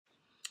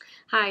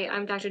Hi,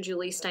 I'm Dr.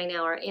 Julie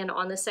Steinauer, and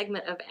on the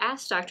segment of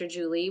Ask Dr.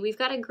 Julie, we've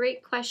got a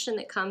great question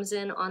that comes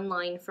in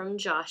online from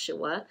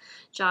Joshua.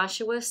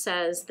 Joshua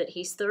says that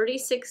he's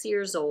 36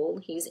 years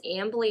old, he's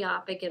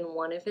amblyopic in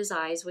one of his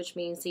eyes, which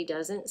means he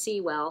doesn't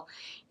see well,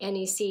 and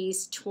he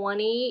sees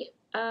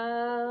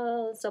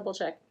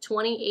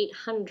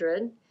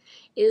 2800.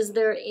 Is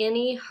there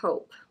any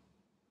hope?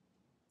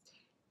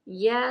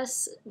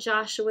 Yes,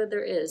 Joshua,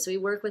 there is. We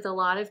work with a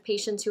lot of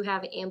patients who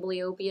have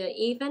amblyopia,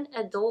 even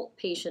adult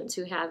patients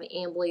who have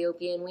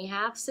amblyopia, and we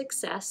have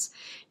success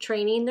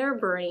training their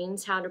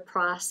brains how to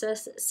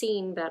process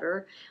seeing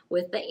better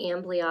with the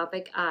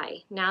amblyopic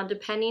eye. Now,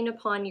 depending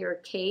upon your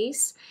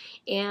case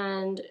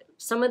and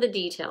some of the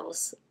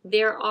details,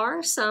 there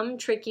are some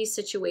tricky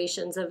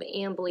situations of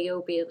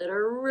amblyopia that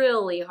are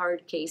really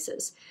hard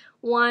cases.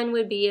 One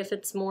would be if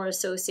it's more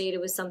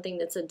associated with something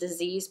that's a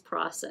disease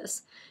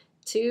process.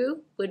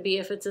 Two would be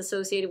if it's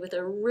associated with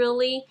a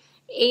really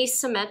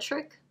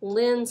asymmetric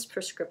lens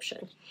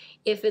prescription.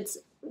 If it's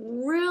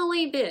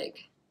really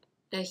big,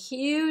 a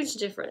huge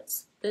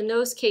difference, then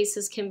those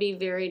cases can be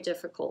very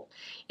difficult.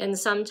 And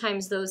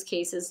sometimes those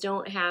cases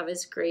don't have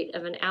as great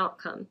of an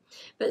outcome.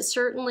 But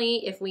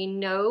certainly if we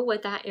know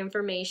what that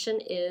information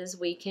is,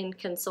 we can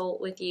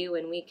consult with you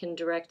and we can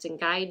direct and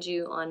guide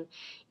you on,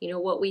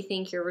 what we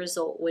think your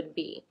result would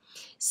be.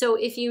 So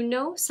if you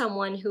know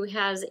someone who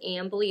has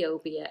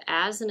amblyopia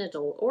as an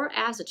adult or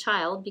as a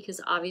child, because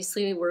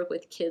obviously we work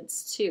with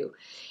kids too,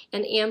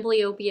 and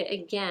amblyopia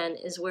again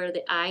is where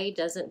the eye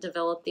doesn't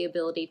develop the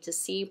ability to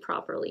see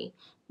properly.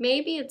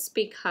 Maybe it's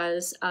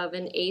because of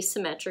an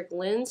asymmetric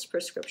lens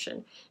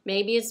prescription.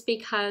 Maybe it's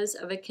because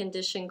of a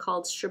condition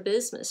called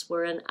strabismus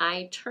where an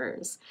eye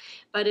turns.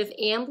 But if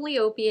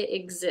amblyopia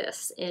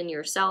exists in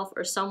yourself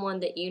or someone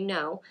that you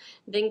know,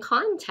 then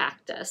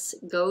contact us.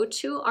 Go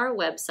to our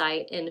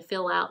website and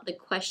fill out the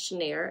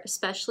questionnaire,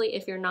 especially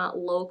if you're not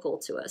local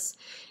to us.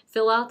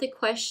 Fill out the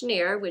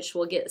questionnaire, which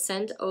will get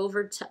sent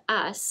over to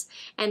us,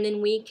 and then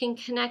we can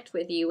connect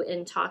with you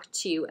and talk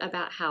to you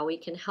about how we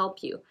can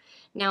help you.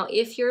 Now,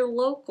 if you're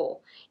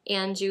local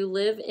and you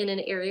live in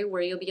an area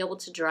where you'll be able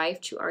to drive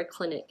to our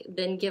clinic,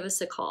 then give us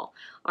a call.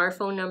 Our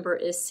phone number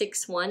is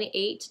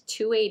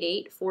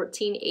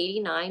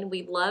 618-288-1489.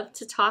 We'd love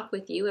to talk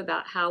with you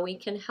about how we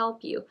can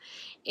help you.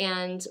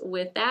 And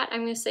with that,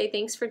 I'm going to say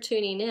thanks for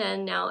tuning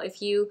in. Now,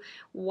 if you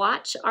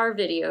watch our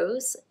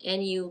videos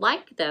and you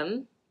like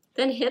them,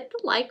 then hit the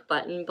like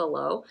button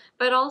below,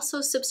 but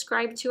also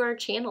subscribe to our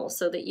channel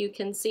so that you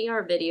can see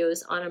our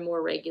videos on a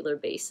more regular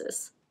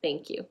basis.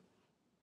 Thank you.